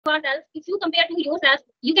yourself, if you compare to yourself,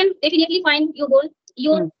 you can definitely find your goal,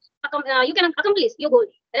 your you can accomplish your goal,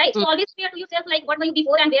 right? So always compare to yourself, like what were you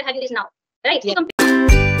before and where have you reached now, right? So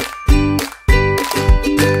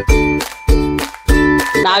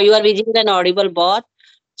now you are visiting an audible bot.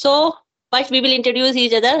 So first we will introduce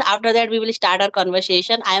each other. After that we will start our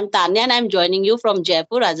conversation. I am Tanya and I am joining you from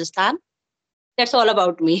Jaipur, Rajasthan. That's all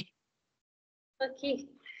about me. Okay,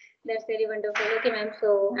 that's very wonderful. Okay, ma'am.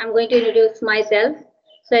 So I'm going to introduce myself.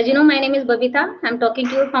 So as you know, my name is Babita. I'm talking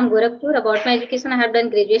to you from Gorakhpur. About my education, I have done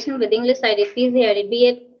graduation with English. I did PhD, I did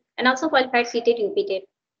BA, and also qualified CTET, UPTET.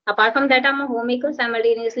 Apart from that, I'm a homemaker.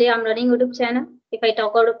 Simultaneously, I'm running YouTube channel. If I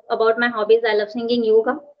talk about my hobbies, I love singing,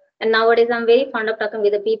 yoga, and nowadays I'm very fond of talking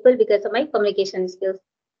with the people because of my communication skills.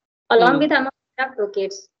 Along with, I'm a mother of two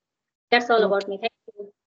kids. That's all about me. Thank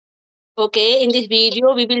you. Okay, in this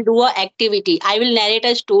video, we will do a activity. I will narrate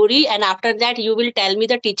a story, and after that, you will tell me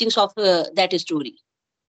the teachings of that story.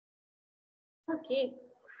 Okay.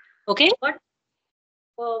 Okay. What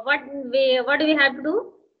do we have to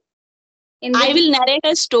do? I will narrate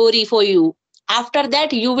a story for you. After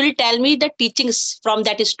that, you will tell me the teachings from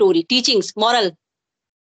that story. Teachings, moral,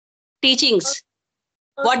 teachings.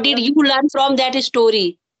 Okay. What did you learn from that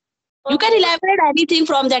story? Okay. You can elaborate anything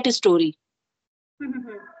from that story.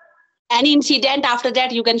 Any incident after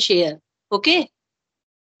that you can share. Okay.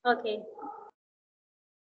 Okay.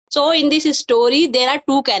 So in this story, there are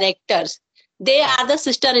two characters. They are the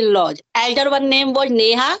sister-in-laws. Elder one name was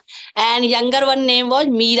Neha and younger one name was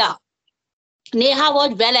Meera. Neha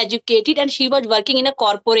was well educated and she was working in a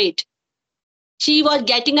corporate. She was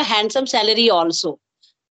getting a handsome salary also.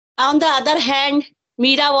 On the other hand,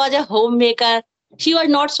 Meera was a homemaker. She was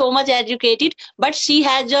not so much educated, but she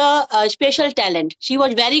has a special talent. She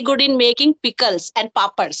was very good in making pickles and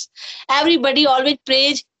papads. Everybody always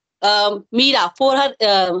praised Meera for her,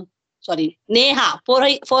 Neha for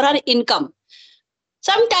her income.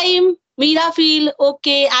 Sometimes Meera feel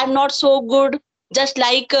okay, I'm not so good, just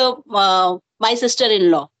like my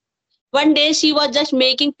sister-in-law. One day she was just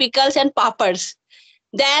making pickles and papads.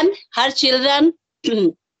 Then her children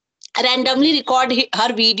randomly record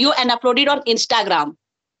her video and upload it on Instagram.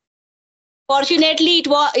 Fortunately,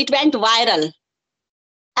 it went viral.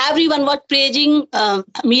 Everyone was praising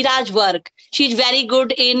Mira's work. She's very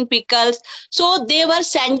good in pickles. So they were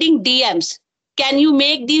sending DMs. Can you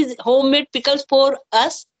make these homemade pickles for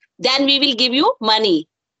us? Then we will give you money.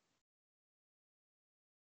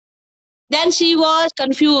 Then she was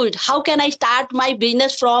confused. How can I start my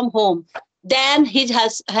business from home? Then her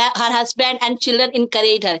husband and children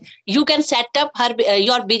encouraged her. You can set up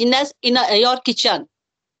your business in your kitchen.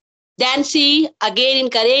 Then she again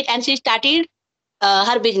encouraged and she started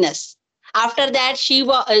her business. After that, she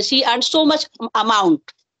earned so much amount.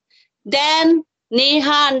 Then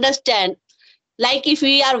Neha understand, like if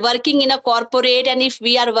we are working in a corporate and if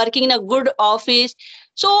we are working in a good office,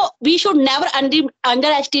 so we should never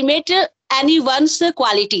underestimate anyone's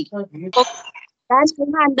quality. Okay. As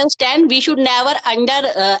Neha understand, we should never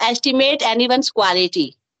underestimate anyone's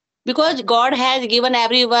quality because God has given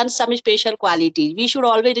everyone some special qualities. We should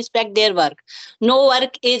always respect their work. No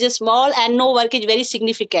work is small and no work is very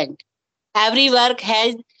significant. Every work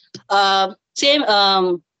has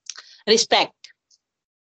same respect.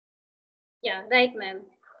 Yeah, right, ma'am.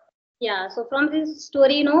 Yeah, so from this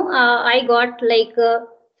story, I got like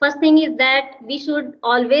first thing is that we should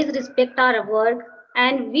always respect our work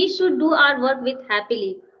and we should do our work with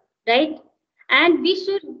happily, right? And we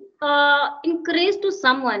should encourage to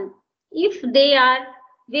someone if they are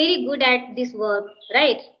very good at this work,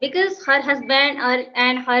 right? Because her husband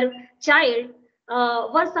and her child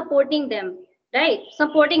were supporting them, right?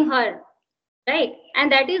 Supporting her, right?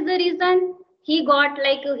 And that is the reason he got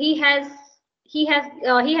like he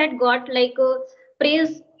had got like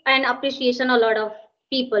praise and appreciation a lot of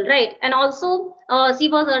people, right? And also she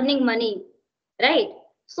was earning money, right?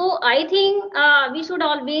 So I think we should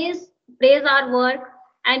always praise our work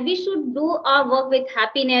and we should do our work with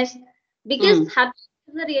happiness because happiness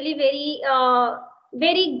is a really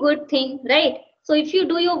very good thing, right? So if you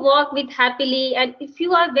do your work with happily and if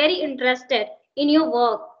you are very interested in your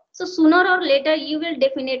work, so sooner or later you will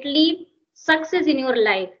definitely success in your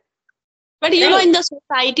life. But you know, in the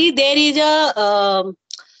society, there is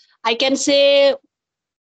I can say,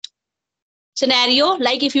 scenario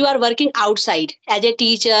like if you are working outside as a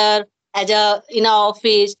teacher, as a in an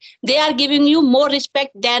office, they are giving you more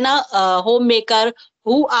respect than a homemaker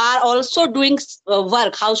who are also doing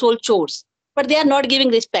work, household chores, but they are not giving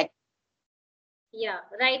respect. Yeah,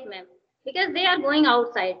 right, ma'am. Because they are going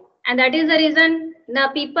outside, and that is the reason the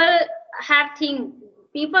people have think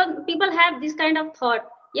people have this kind of thought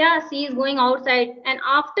Yeah, she is going outside, and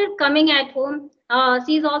after coming at home,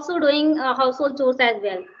 she is also doing household chores as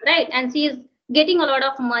well, right? And she is getting a lot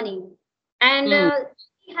of money, and Hmm.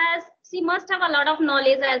 she must have a lot of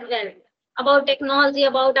knowledge as well about technology,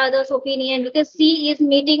 about others' opinion, because she is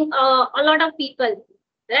meeting a lot of people,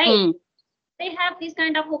 right? Hmm. They have this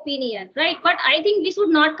kind of opinion, right? But I think we should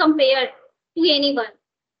not compare to anyone.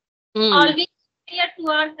 Hmm. Always compare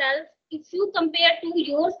to ourselves. If you compare to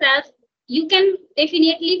yourself, you can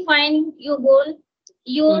definitely find your goal,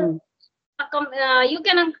 your Hmm. you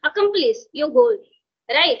can accomplish your goal,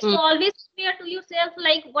 right? Hmm. So always compare to yourself,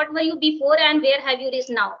 like what were you before and where have you reached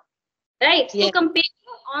now, right? So Yeah. compare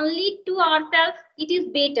only to ourselves, it is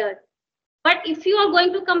better. But if you are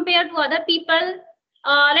going to compare to other people,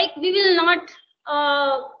 like we will not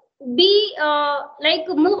be like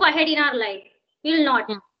move ahead in our life. We will not,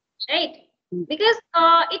 Hmm. right? Hmm. Because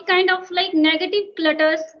it kind of like negative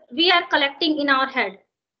clutters we are collecting in our head,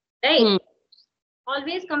 right? Hmm.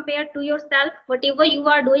 Always compare to yourself. Whatever you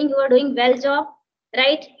are doing well job,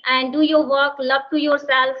 right? And do your work, love to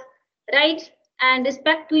yourself, right? And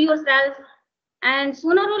respect to yourself, and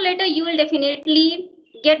sooner or later you will definitely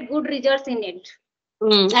get good results in it.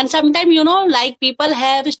 And sometimes, like people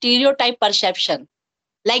have stereotype perception.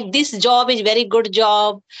 Like this job is very good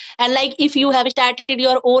job. And like if you have started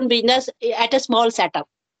your own business at a small setup,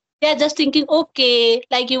 they are just thinking, okay,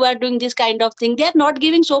 like you are doing this kind of thing. They are not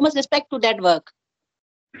giving so much respect to that work.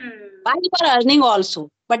 Hmm. Why you are earning also,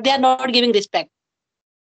 but they are not giving respect.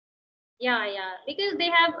 Yeah, yeah, because they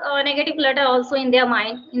have negative clutter also in their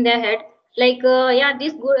mind, in their head, like yeah,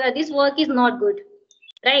 this work is not good,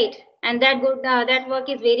 right? And that work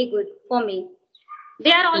is very good for me.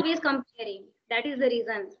 They are always comparing. That is the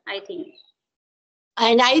reason, I think.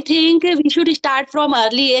 And I think we should start from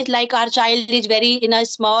early age, like our child is very in a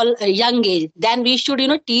small, young age. Then we should,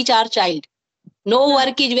 teach our child. No Hmm.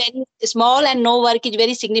 work is very small and no work is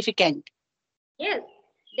very significant. Yes,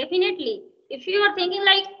 definitely. If you are thinking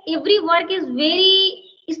like every work is very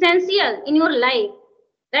essential in your life,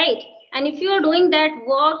 right? And if you are doing that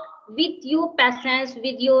work with your passions,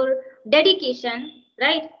 with your dedication,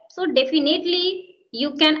 right? So definitely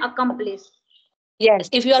you can accomplish. Yes,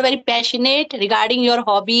 if you are very passionate regarding your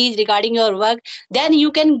hobbies, regarding your work, then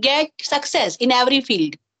you can get success in every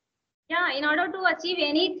field. Yeah, in order to achieve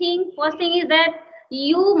anything, first thing is that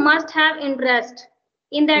you must have interest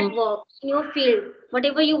in Mm. that work, in your field,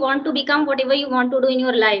 whatever you want to become, whatever you want to do in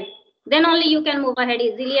your life. Then only you can move ahead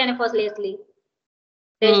easily and effortlessly.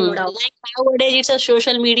 There is no doubt. Like nowadays, it's a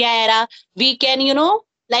social media era. We can,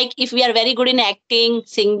 like if we are very good in acting,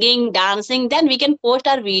 singing, dancing, then we can post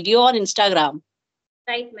our video on Instagram.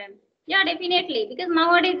 Right, ma'am. Yeah, definitely. Because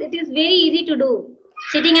nowadays it is very easy to do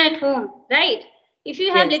sitting at home, right? If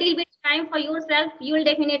you have Yes. little bit time for yourself, you will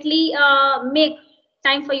definitely make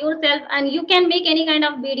time for yourself, and you can make any kind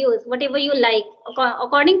of videos, whatever you like.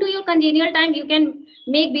 According to your congenial time, you can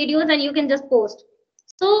make videos and you can just post.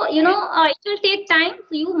 So, it will take time.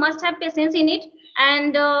 So you must have patience in it.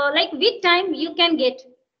 And like with time, you can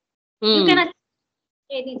Hmm. achieve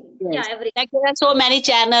anything. Yeah, Yes. everything. Like there are so many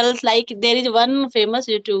channels. Like there is one famous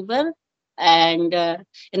YouTuber and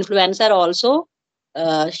influencer also.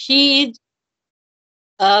 She is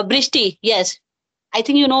Brishti. Yes, I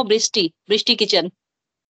think you know Brishti. Brishti Kitchen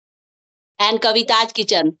and Kavita's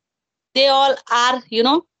Kitchen. They all are,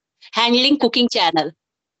 handling cooking channel.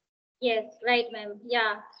 Yes, right, ma'am.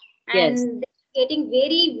 Yeah, Yes. and they're getting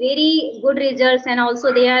very, very good results, and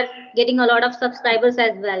also they are getting a lot of subscribers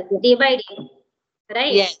as well, day by day,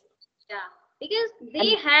 right? Yes. Yeah, because they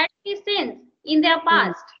And had a sense in their mm,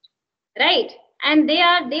 past, right? And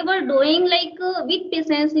they were doing like with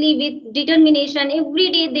patiently, with determination. Every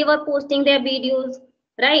day they were posting their videos,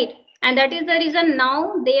 right? And that is the reason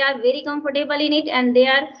now they are very comfortable in it, and they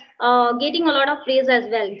are getting a lot of praise as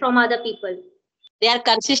well from other people. they are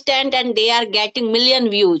consistent and they are getting million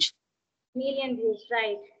views. Million views,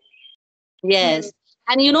 right? Hmm. Yes.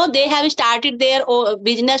 And they have started their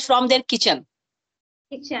business from their kitchen.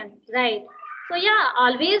 Kitchen, right? So yeah,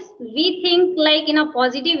 always we think like in a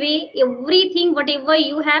positive way. Everything, whatever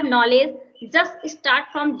you have knowledge, just start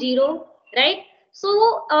from zero, right? So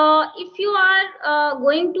if you are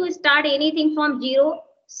going to start anything from zero,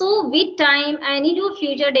 so with time and in your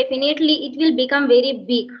future, definitely it will become very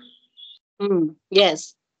big.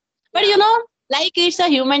 Yes. But Yeah. like it's a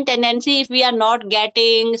human tendency if we are not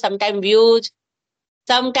getting sometime views,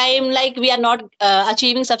 sometime like we are not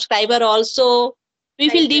achieving subscriber also, we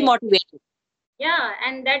feel Right, right. demotivated. Yeah,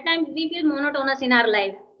 and that time we feel monotonous in our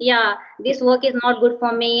life. Yeah, this work is not good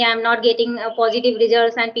for me. I'm not getting positive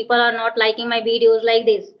results, and people are not liking my videos like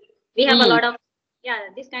this. We have a Mm. lot of, yeah,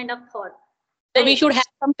 this kind of thought. So we right? should have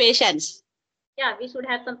some patience. Yeah, we should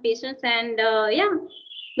have some patience, and yeah,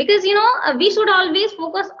 because you know we should always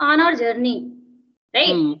focus on our journey,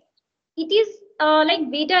 right? Hmm. It is like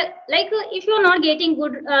better, like if you're not getting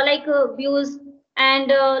good views and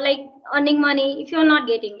like earning money, if you're not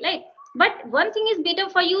getting, like, but one thing is better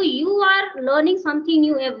for you, you are learning something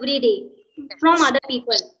new every day from Yes. other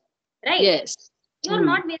people, right? Yes. You're Hmm.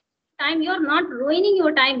 not wasting time, you're not ruining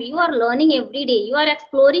your time, you are learning every day, you are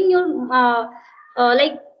exploring your uh,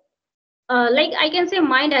 like like I can say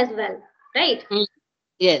mind as well, right? Hmm.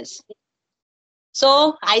 Yes.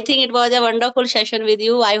 So I think it was a wonderful session with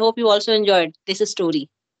you. I hope you also enjoyed this story.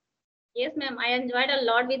 Yes, ma'am. I enjoyed a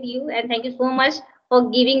lot with you, and thank you so much for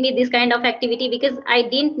giving me this kind of activity because I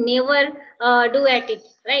didn't never do at it,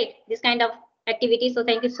 right? This kind of activity. So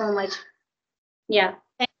thank you so much. Yeah.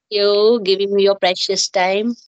 Thank you giving me your precious time.